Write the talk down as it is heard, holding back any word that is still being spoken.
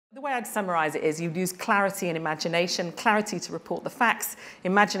The way I'd summarize it is you use clarity and imagination, clarity to report the facts,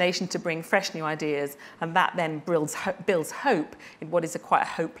 imagination to bring fresh new ideas, and that then builds hope in what is quite a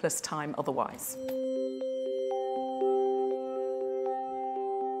hopeless time otherwise.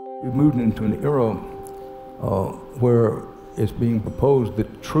 We've moved into an era where it's being proposed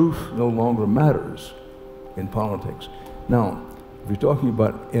that truth no longer matters in politics. Now, if you're talking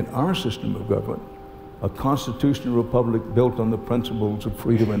about in our system of government, a constitutional republic built on the principles of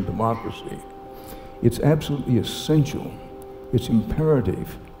freedom and democracy, it's absolutely essential, it's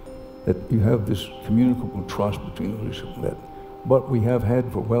imperative that you have this communicable trust between the leadership and that. But we have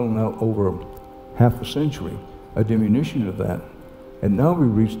had for well now over half a century a diminution of that. And now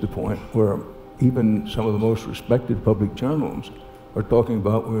we've reached the point where even some of the most respected public journals are talking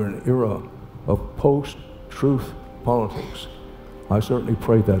about we're in an era of post-truth politics. I certainly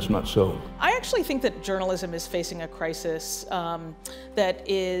pray that's not so. I actually think that journalism is facing a crisis that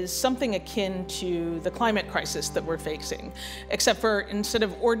is something akin to the climate crisis that we're facing, except for instead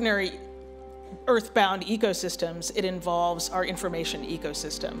of ordinary earthbound ecosystems, it involves our information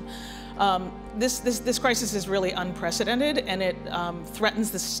ecosystem. This crisis is really unprecedented, and it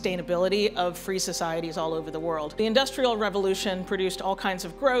threatens the sustainability of free societies all over the world. The Industrial Revolution produced all kinds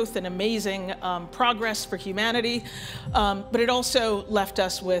of growth and amazing progress for humanity, but it also left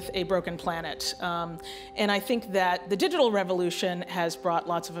us with a broken planet. And I think that the digital revolution has brought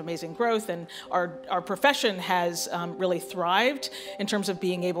lots of amazing growth, and our profession has really thrived in terms of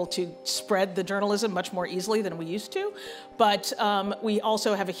being able to spread the journalism much more easily than we used to. But we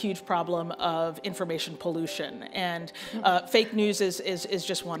also have a huge problem of information pollution, and fake news is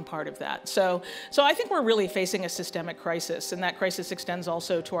just one part of that. So I think we're really facing a systemic crisis, and that crisis extends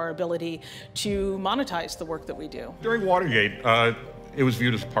also to our ability to monetize the work that we do. During Watergate, it was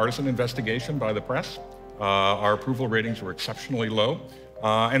viewed as a partisan investigation by the press. Our approval ratings were exceptionally low,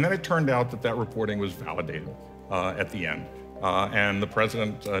 and then it turned out that that reporting was validated at the end. And the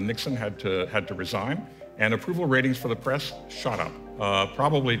President Nixon had to resign, and approval ratings for the press shot up,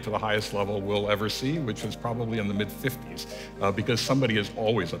 probably to the highest level we'll ever see, which is probably in the mid-50s, because somebody is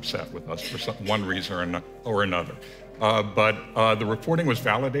always upset with us for one reason or another. But the reporting was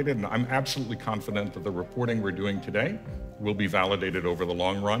validated, and I'm absolutely confident that the reporting we're doing today will be validated over the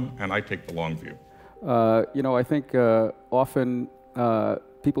long run, and I take the long view. You know, I think often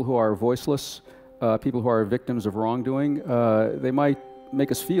people who are voiceless, people who are victims of wrongdoing, they might make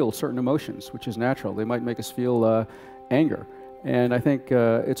us feel certain emotions, which is natural. They might make us feel anger. And I think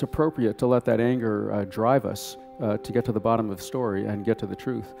it's appropriate to let that anger drive us to get to the bottom of the story and get to the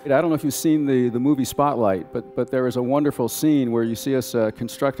truth. I don't know if you've seen the movie Spotlight, but there is a wonderful scene where you see us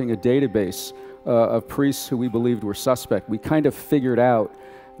constructing a database of priests who we believed were suspect. We kind of figured out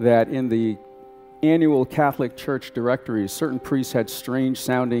that in the annual Catholic Church directories, certain priests had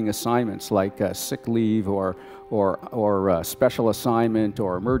strange-sounding assignments like sick leave or special assignment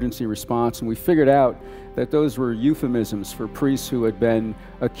or emergency response, and we figured out that those were euphemisms for priests who had been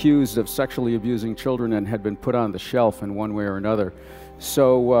accused of sexually abusing children and had been put on the shelf in one way or another.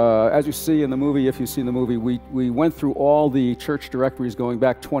 So as you see in the movie, if you've seen the movie, we went through all the church directories going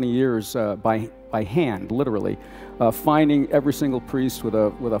back 20 years by hand, literally, finding every single priest with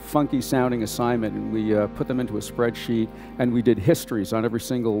a funky sounding assignment, and we put them into a spreadsheet, and we did histories on every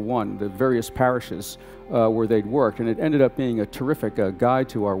single one, the various parishes where they'd worked, and it ended up being a terrific guide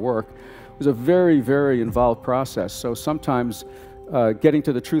to our work. It was a very, very involved process. So sometimes getting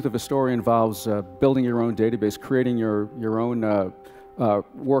to the truth of a story involves building your own database, creating your own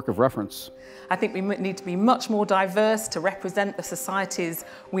work of reference. I think we need to be much more diverse to represent the societies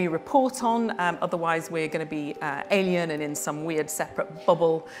we report on, otherwise we're going to be alien and in some weird separate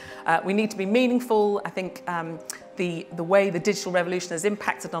bubble. We need to be meaningful. I think the way the digital revolution has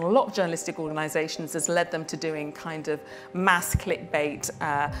impacted on a lot of journalistic organisations has led them to doing kind of mass clickbait,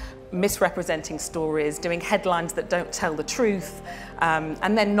 misrepresenting stories, doing headlines that don't tell the truth,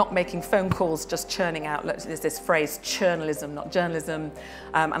 and then not making phone calls, just churning out. There's this phrase, churnalism, not journalism,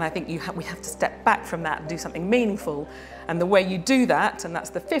 and I think we have to step back from that and do something meaningful. And the way you do that, and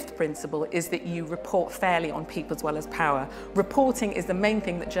that's the fifth principle, is that you report fairly on people as well as power. Reporting is the main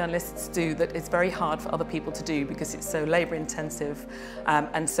thing that journalists do that is very hard for other people to do because it's so labour intensive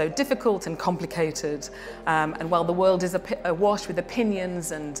and so difficult and complicated. And while the world is awash with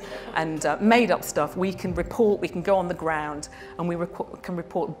opinions and made up stuff, we can report, we can go on the ground, and we can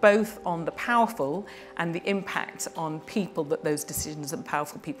report both on the powerful and the impact on people that those decisions that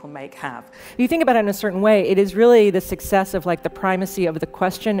powerful people make have. If you think about it in a certain way, it is really the success of like the primacy of the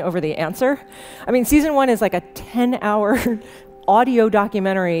question over the answer. I mean, season 1 is like a 10-hour audio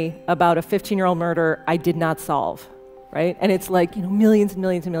documentary about a 15-year-old murder I did not solve. right? And it's like, you know, millions and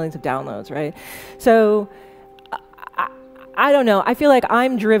millions and millions of downloads, right? So I don't know. I feel like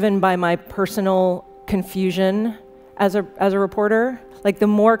I'm driven by my personal confusion as a reporter. Like the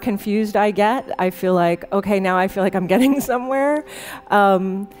more confused I get, I feel like, okay, now I feel like I'm getting somewhere.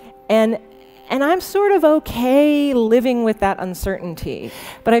 And I'm sort of okay living with that uncertainty.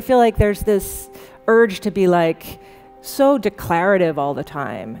 But I feel like there's this urge to be like so declarative all the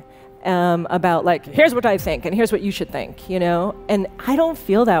time about like, here's what I think and here's what you should think, you know? And I don't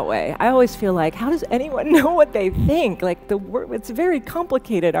feel that way. I always feel like, how does anyone know what they think? Like it's very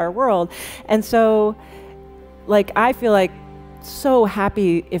complicated, our world. And so like, I feel like so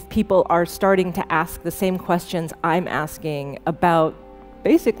happy if people are starting to ask the same questions I'm asking about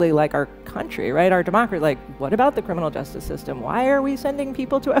basically like our country, right? Our democracy, like what about the criminal justice system? Why are we sending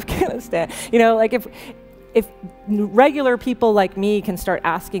people to Afghanistan? You know, like if regular people like me can start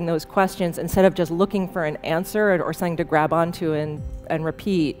asking those questions instead of just looking for an answer or something to grab onto and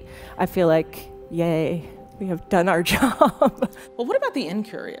repeat, I feel like, yay, we have done our job. Well, what about the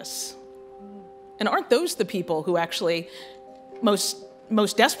incurious? And aren't those the people who actually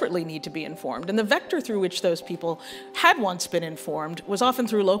most desperately need to be informed? And the vector through which those people had once been informed was often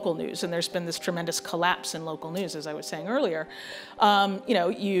through local news, and there's been this tremendous collapse in local news, as I was saying earlier. You know,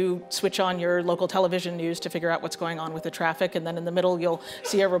 you switch on your local television news to figure out what's going on with the traffic, and then in the middle you'll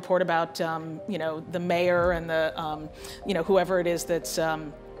see a report about, you know, the mayor and the, you know, whoever it is that's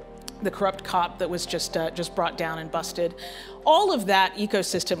the corrupt cop that was just brought down and busted. All of that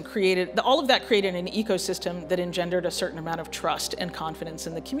ecosystem created an ecosystem that engendered a certain amount of trust and confidence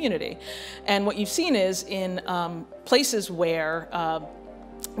in the community. And what you've seen is in places where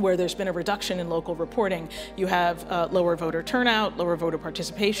there's been a reduction in local reporting, you have lower voter turnout, lower voter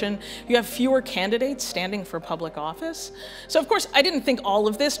participation, you have fewer candidates standing for public office. So of course, I didn't think all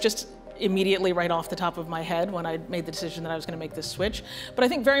of this just immediately right off the top of my head when I made the decision that I was going to make this switch. But I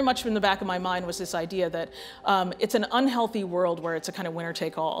think very much in the back of my mind was this idea that it's an unhealthy world where it's a kind of winner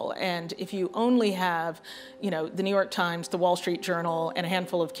take all. And if you only have, you know, the New York Times, the Wall Street Journal, and a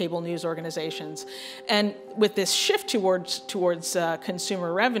handful of cable news organizations, and with this shift towards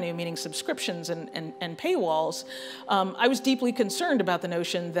consumer revenue, meaning subscriptions and paywalls, I was deeply concerned about the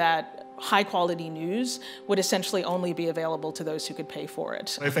notion that high quality news would essentially only be available to those who could pay for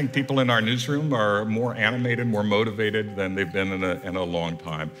it. I think people in our newsroom are more animated, more motivated than they've been in a long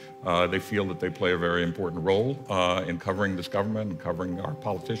time. They feel that they play a very important role in covering this government and covering our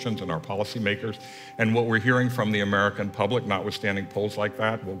politicians and our policymakers. And what we're hearing from the American public, notwithstanding polls like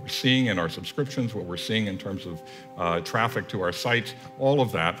that, what we're seeing in our subscriptions, what we're seeing in terms of traffic to our sites, all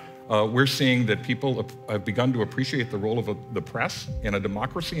of that, we're seeing that people have begun to appreciate the role of the press in a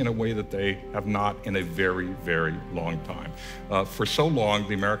democracy in a way that they have not in a very, very long time. For so long,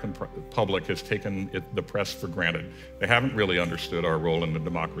 the American public has taken the press for granted. They haven't really understood our role in the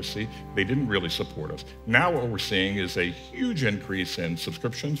democracy. They didn't really support us. Now what we're seeing is a huge increase in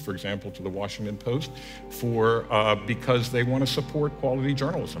subscriptions, for example, to the Washington Post, because they want to support quality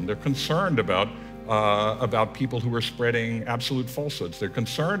journalism. They're concerned about people who are spreading absolute falsehoods. They're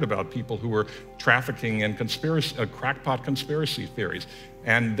concerned about people who are trafficking in crackpot conspiracy theories.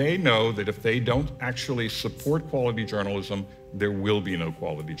 And they know that if they don't actually support quality journalism, there will be no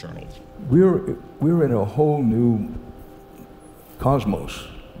quality journalism. We're in a whole new cosmos,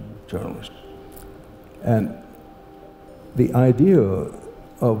 journalists. And the idea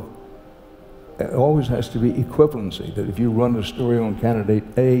of it always has to be equivalency, that if you run a story on candidate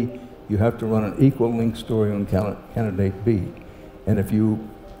A, you have to run an equal length story on candidate B. And if you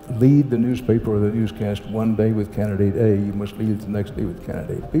lead the newspaper or the newscast one day with candidate A, you must lead it the next day with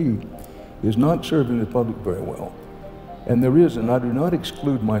candidate B, is not serving the public very well. And there is, and I do not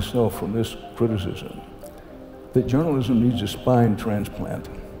exclude myself from this criticism, that journalism needs a spine transplant.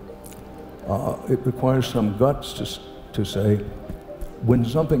 It requires some guts to say, when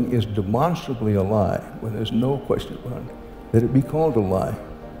something is demonstrably a lie, when there's no question about it, that it be called a lie.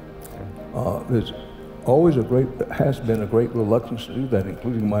 There's always has been a great reluctance to do that,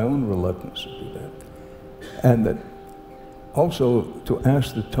 including my own reluctance to do that. And that also to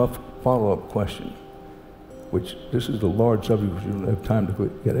ask the tough follow-up question, which this is the large subject which we don't have time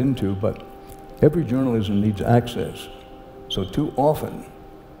to get into, but every journalism needs access. So too often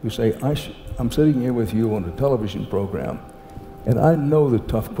you say, I'm sitting here with you on a television program, and I know the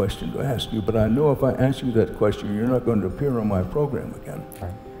tough question to ask you, but I know if I ask you that question, you're not going to appear on my program again.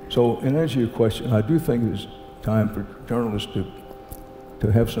 Right. So in answer to your question, I do think it's time for journalists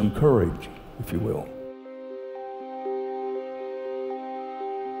to have some courage, if you will.